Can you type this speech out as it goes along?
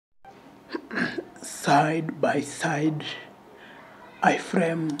side-by-side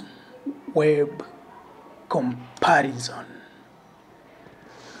iframe web comparison.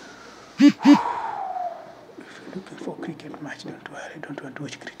 If you're looking for cricket match, don't worry, don't want to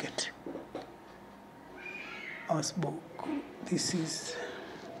watch cricket. Housebook, this is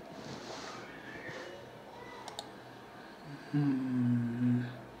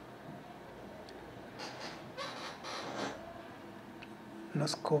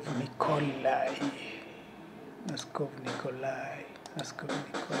Noskov Nikolai.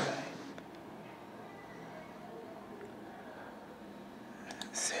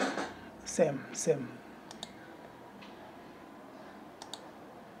 Same.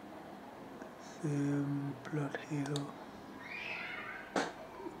 Same plot hero.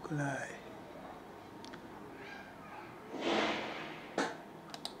 Nikolai.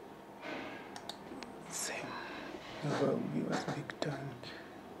 Same. Viewers big tank.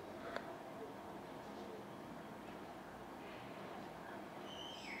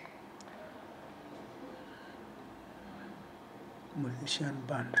 Musician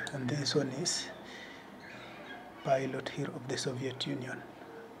band, and this one is pilot hero of the Soviet Union.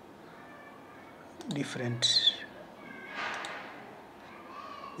 Different.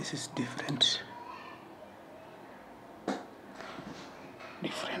 This is different.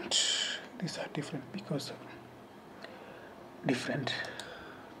 These are different because of different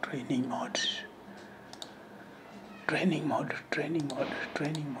training mode.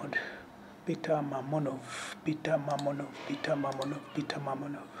 Peter Mamonov. Peter Mamonov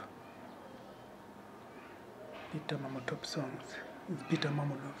top songs. It's Peter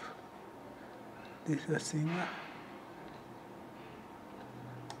Mamonov. This is a singer.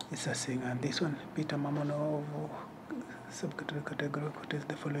 It's a singer. And this one, Peter Mamonov, subcategory. What is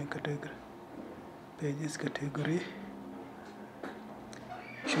the following category? Pages category.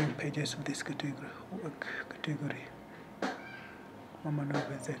 Showing pages of this category. Work category.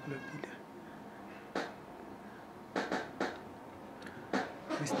 Mamonov encyclopedia.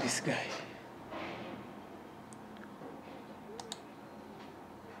 Who is this guy?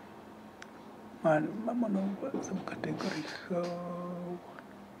 Mamonov subcategory.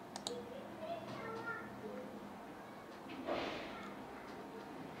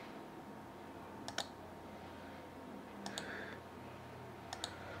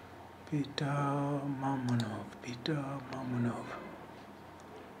 Peter Mamonov.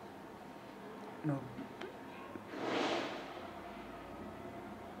 No.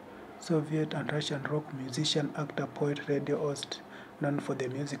 Soviet and Russian rock musician, actor, poet, radio host, known for the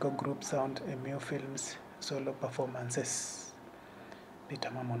musical group Sound Emil Films solo performances. Peter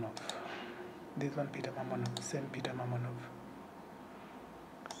Mamonov. This one, Peter Mamonov. Same Peter Mamonov.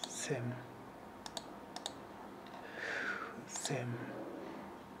 Same.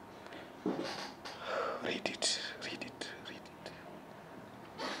 Read it.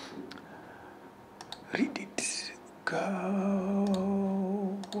 Go.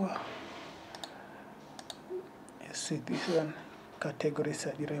 You see this one, category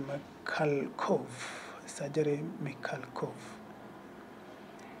Sergei Mikhalkov.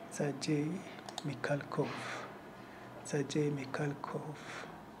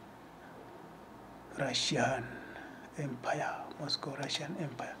 Russian Empire, Moscow Russian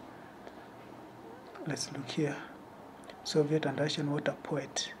Empire. Let's look here. Soviet and Russian water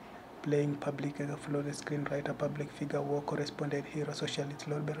poet, playing public flawless screenwriter, public figure, war correspondent, hero, socialist,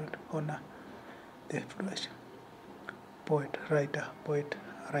 Lord honor. The Russian poet, writer.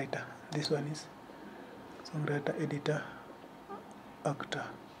 This one is songwriter, editor, actor.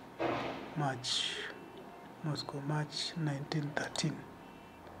 March, Moscow, March 1913.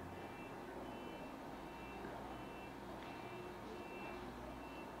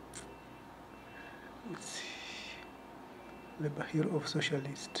 Let's see. Labor hero of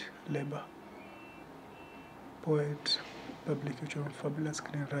socialist, labor. Poet, publication, fabulous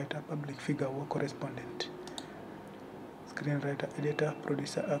screenwriter, public figure, war correspondent. Screenwriter, editor,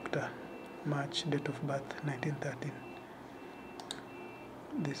 producer, actor. March, date of birth, 1913.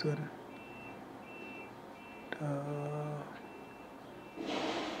 This one.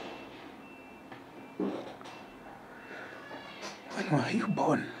 When were you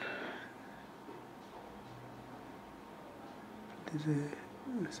born? This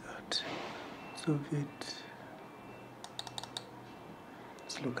is art. Soviet.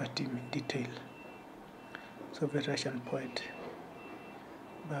 Let's look at him in detail. Soviet Russian poet.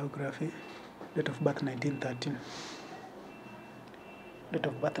 Biography. Date of birth 1913. Date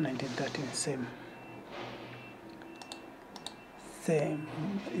of birth 1913. Same.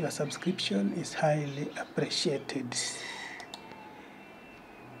 Your subscription is highly appreciated.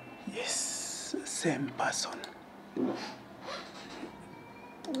 Yes. same person.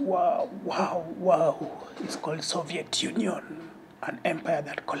 Wow. It's called Soviet Union, an empire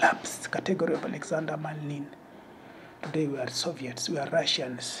that collapsed. Category of Alexander Malnin. Today we are Soviets, we are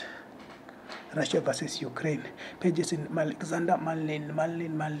Russians. Russia versus Ukraine. Pages in Alexander Malnin.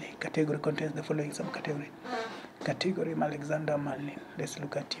 Category contains the following subcategory. Category Alexander Malnin. Let's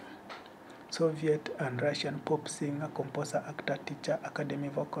look at him. Soviet and Russian pop singer, composer, actor, teacher, academy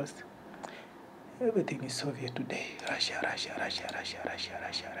vocals. Everything is Soviet today. Russia.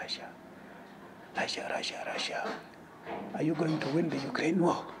 Are you going to win the Ukraine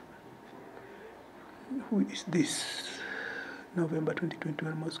war? Who is this? November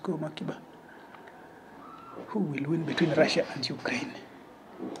 2021, Moscow, Makiba. Who will win between Russia and Ukraine?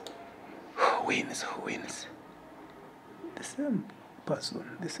 Who wins? The same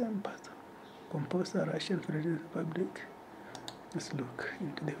person. Composer, Russian Federal Republic. Let's look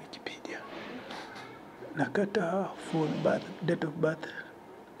into the Wikipedia. Nakata, full birth, date of birth,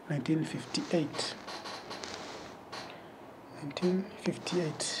 1958.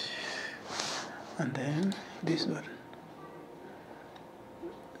 And then this one.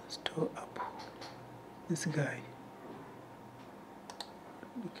 Store up. This guy.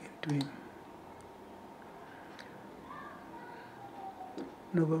 Look into him.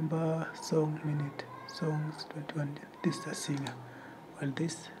 November song minute. Songs 21. This is a singer. Well,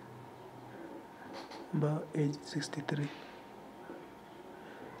 this about age 63.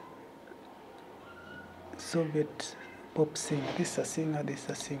 Soviet pop singer. This is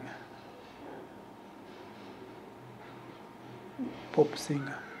a singer. Pop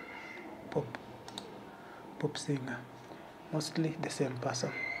singer. Mostly the same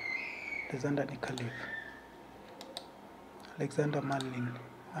person. Alexander Nikolaev. Alexander Malnin.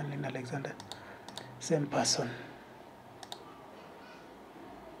 Alexander. Same person.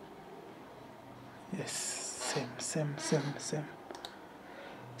 Yes, same. Same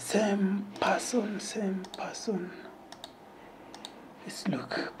person. Let's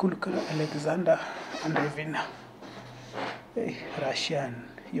look. Kulkara, Alexander and Revina. Hey, Russian,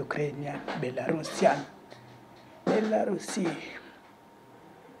 Ukrainian, Belarusi.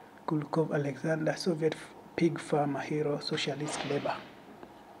 Kulkov Alexander, Soviet pig farmer, hero, socialist labor.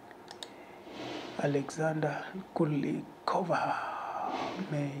 Alexander Kulikova,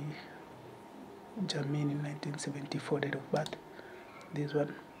 May Jamin in 1974, date of birth. This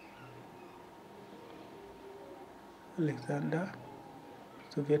one. Alexander,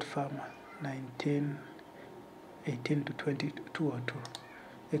 Soviet farmer, 1918 to 2202.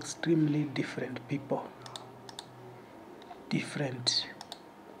 Extremely different people. Different.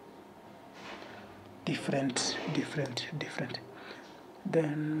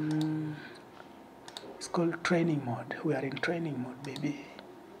 Then it's called training mode. We are in training mode, baby.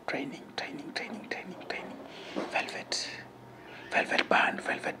 Training. Velvet band.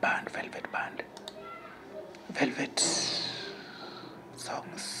 Velvet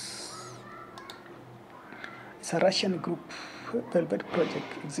songs. It's a Russian group. Velvet project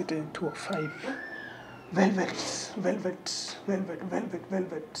exited in 2005. Velvet.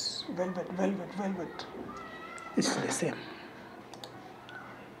 It's the same.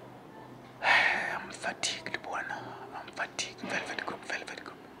 I'm fatigued, Buana. Velvet group.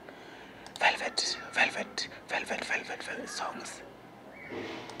 Velvet songs.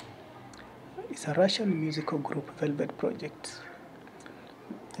 It's a Russian musical group, Velvet Project.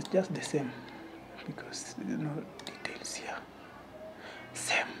 It's just the same because there's no details here.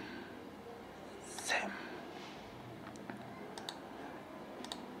 Same.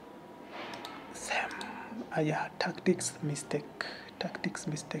 Tactics Mistakes.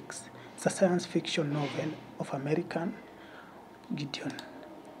 It's a science fiction novel of American Gideon.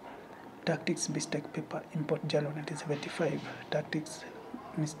 Tactics Mistake paper, import January 1975. Tactics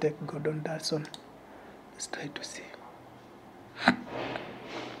Mistake Gordon Darson. Let's try to see.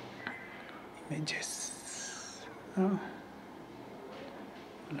 Images. Oh.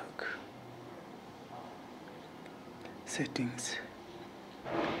 Look. Settings.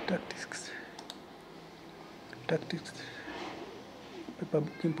 Tactics. Paper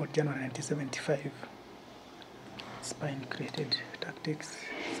book, import January 1975. Spine created. Tactics,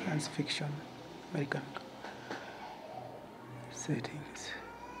 science fiction, American. Settings.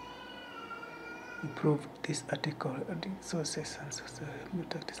 Improve this article. Sources and sources.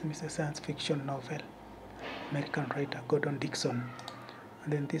 Tactics, Mr. Science fiction novel. American writer Gordon Dixon.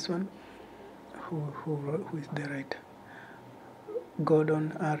 And then this one, who is the writer?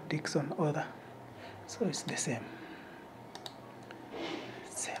 Gordon R. Dixon, author. So it's the same.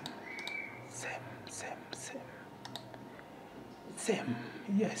 Same.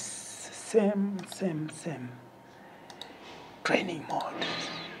 Yes, Same. Training mode.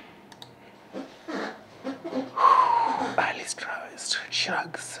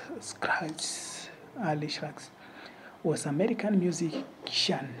 Ali Shrugs was American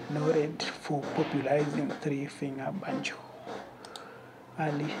musician noted for popularizing three-finger banjo.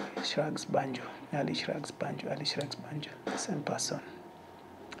 Ali Shrugs banjo. Same person.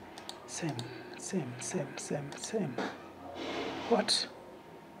 Same. What?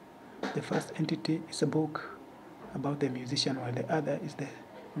 The first entity is a book about the musician, while the other is the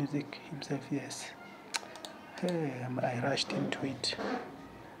music himself. Yes. Hey, I rushed into it.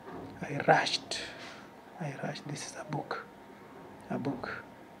 I rushed. This is a book.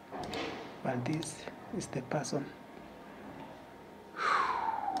 While this is the person.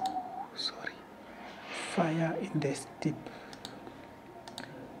 Sorry. Fire in the steep.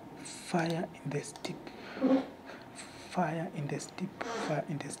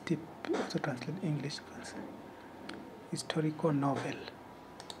 Also translate English. Historical novel.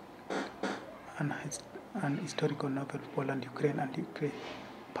 An historical novel, Poland, Ukraine, and Ukraine.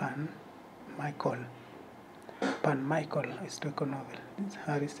 Pan Michael, historical novel. This is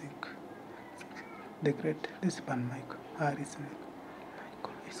Harrison the Great. This is Pan Michael. Harrison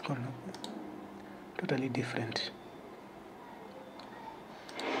historical novel. Totally different.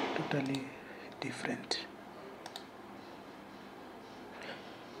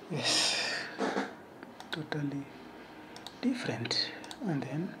 Yes. Totally different. And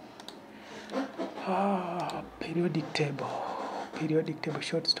then periodic table,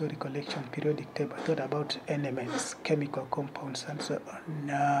 short story collection, periodic table. I thought about elements, chemical compounds, and so on.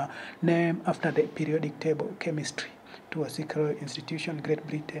 Name after the periodic table, chemistry, to a secret institution, Great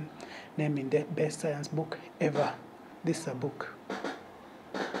Britain. Name in the best science book ever. This is a book.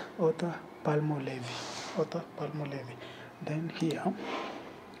 Author Palmolive. Then here,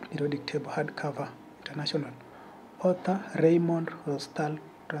 periodic table, hardcover, international. Author Raymond Rostal,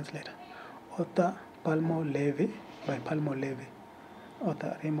 translator. Author Palmolive, by Palmolive.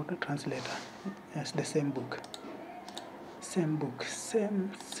 Author Raymond, translator. Yes, the same book. Same.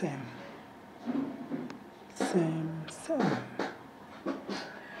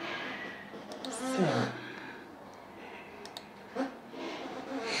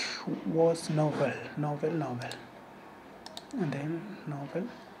 Was novel. And then novel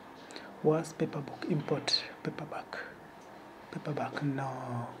was paperback, import paperback.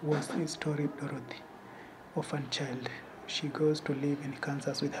 No, was a story Dorothy, orphan child. She goes to live in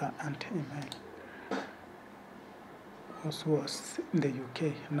Kansas with her aunt Emily. Was in the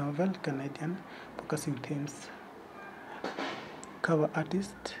UK. Novel, Canadian, focusing themes. Cover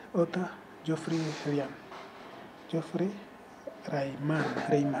artist, author Geoffrey Rayman.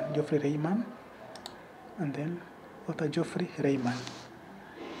 And then author Geoffrey Rayman.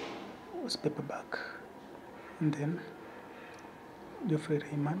 Was paperback. And then Geoffrey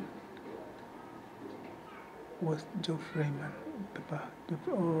Rayman was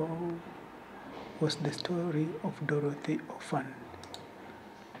was the story of Dorothy Orphan.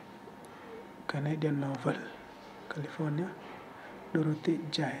 Canadian novel, California, Dorothy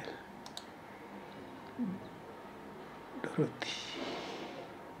Jail. Dorothy.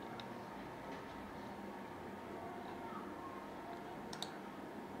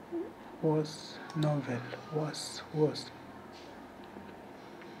 Was novel. Was. What's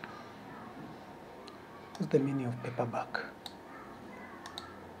the meaning of paperback?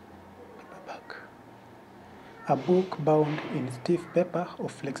 A book bound in stiff paper or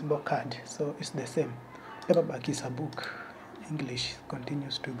flexible card. So it's the same. Paperback is a book. English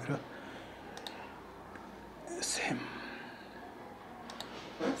continues to grow. Same.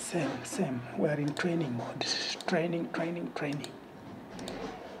 We are in training mode. Training.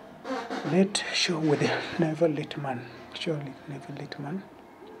 Let's show with Neville Littman. Let's show with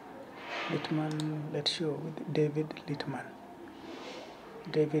David Littman.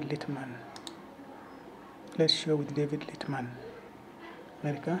 Let's show with David Littman.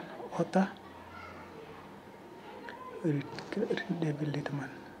 American author. David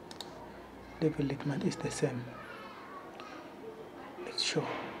Littman is the same. Let's show.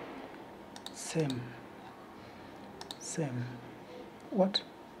 Same. What?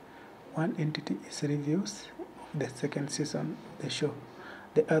 One entity is reviews of the second season of the show.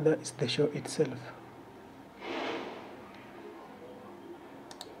 The other is the show itself.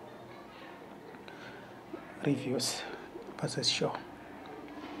 Reviews versus show.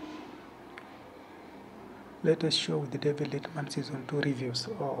 Let us show with the David Littman season 2 reviews.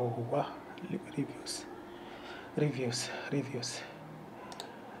 Reviews.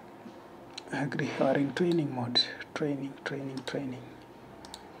 I agree. We are in training mode. Training.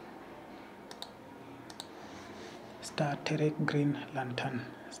 Star Trek Green Lantern.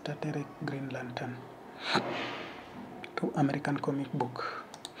 Star Trek Green Lantern. To American comic book.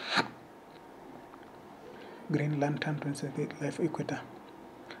 Green Lantern 28th Life Equator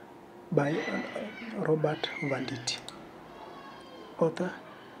by Robert Venditti. Author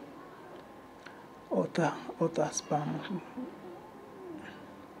spam.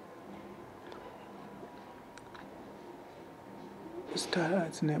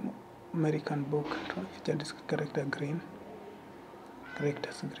 Star's name, American book, featured character green.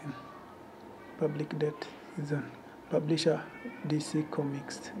 Characters green. Public date is on. Publisher DC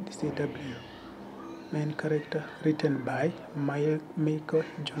Comics, DCW. Main character written by Michael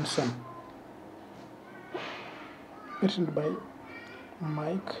Johnson. Written by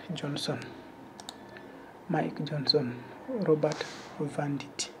Mike Johnson, Robert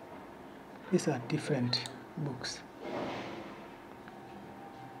Venditti. These are different books.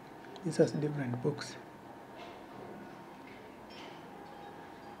 These are different books.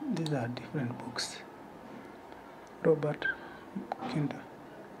 These are different books. Robert Kindle.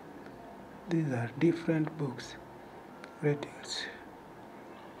 These are different books. Ratings.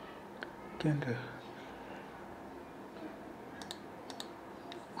 Kindle.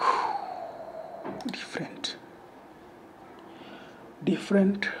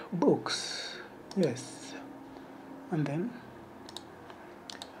 Different books. Yes. And then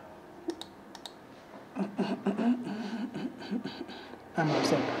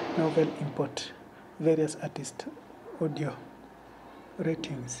Amazon novel import, various artists, audio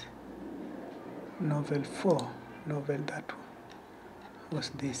ratings. Novel 4, novel that was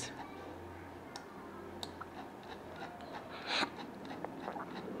this.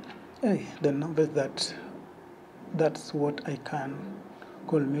 Hey, the novels that's what I can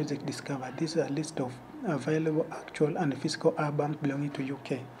call music discover. This is a list of available actual and physical albums belonging to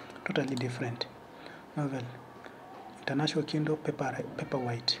UK. Totally different. Novel. International Kindle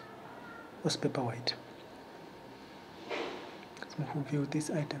Paperwhite. What's Paperwhite? So who view this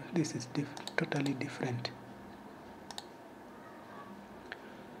item? This is totally different.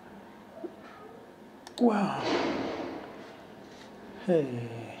 Wow. Hey.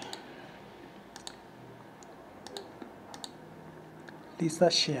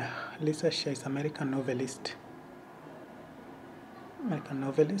 Lisa Share is American novelist.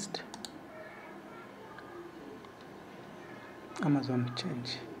 Amazon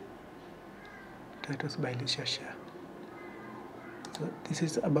change. Titles by Lisa Share. So this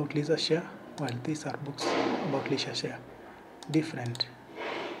is about Lisa Share, while these are books about Lisa Share. Different.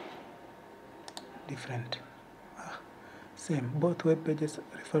 Same. Both web pages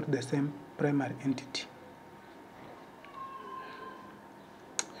refer to the same primary entity.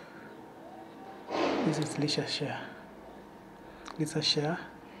 This is Lisa Share. Lisa Share,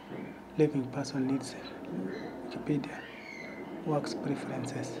 living person needs Wikipedia, works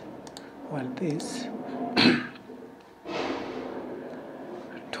preferences. While this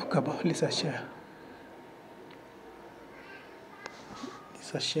talk about Lisa Share.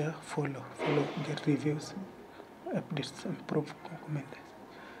 Lisa Share, follow, get reviews, updates, improve, comment.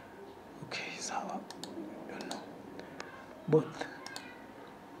 Okay, so I don't know. Both.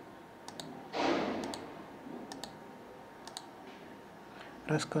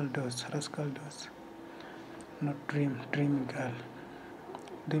 Rascal Doors, not Dreaming Girl,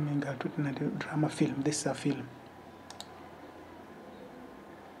 drama film. This is a film.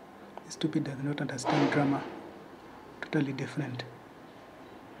 Stupid does not understand drama. Totally different.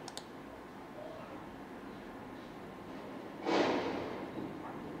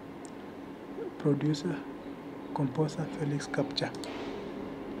 Producer, composer Felix Capture.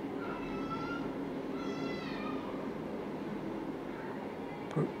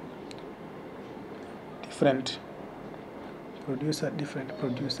 Different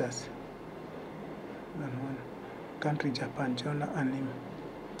producers than one. Country Japan, Jonah Anime.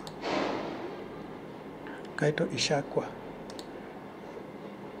 Kaito Ishakwa.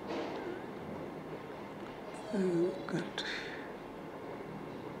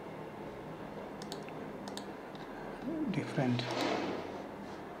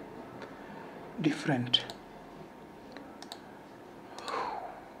 Different.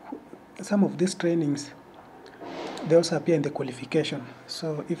 Some of these trainings, they also appear in the qualification.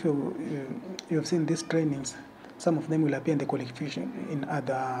 So if you've seen these trainings, some of them will appear in the qualification in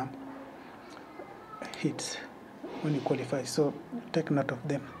other hits when you qualify. So take note of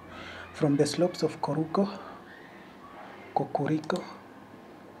them. From the slopes of Kokuriko.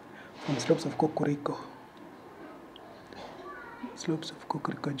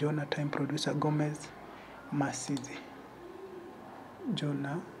 Jonah, time producer Gomez, Masizi.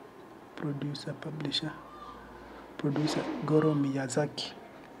 Jonah, producer, publisher, Producer Goro Miyazaki.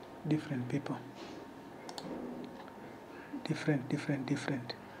 Different people. Different.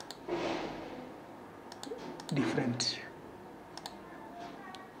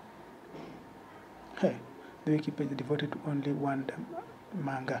 Hey, the wiki page is devoted to only one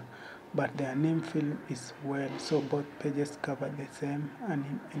manga, but their name film is well, so both pages cover the same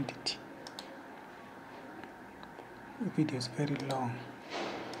anime entity. The video is very long.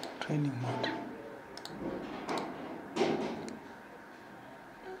 Training mode.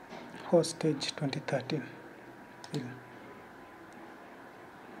 Hostage 2013 film.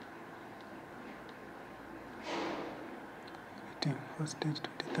 Hostage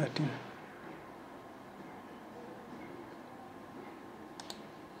 2013.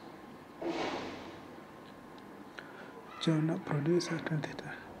 Producer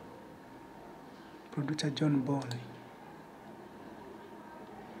 2013. Producer John Bowley.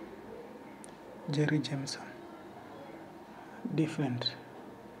 Jerry Jameson. Different.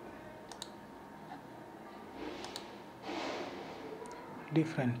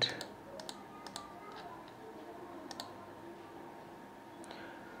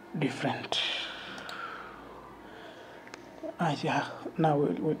 Yeah, now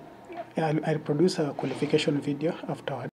I'll produce a qualification video afterward.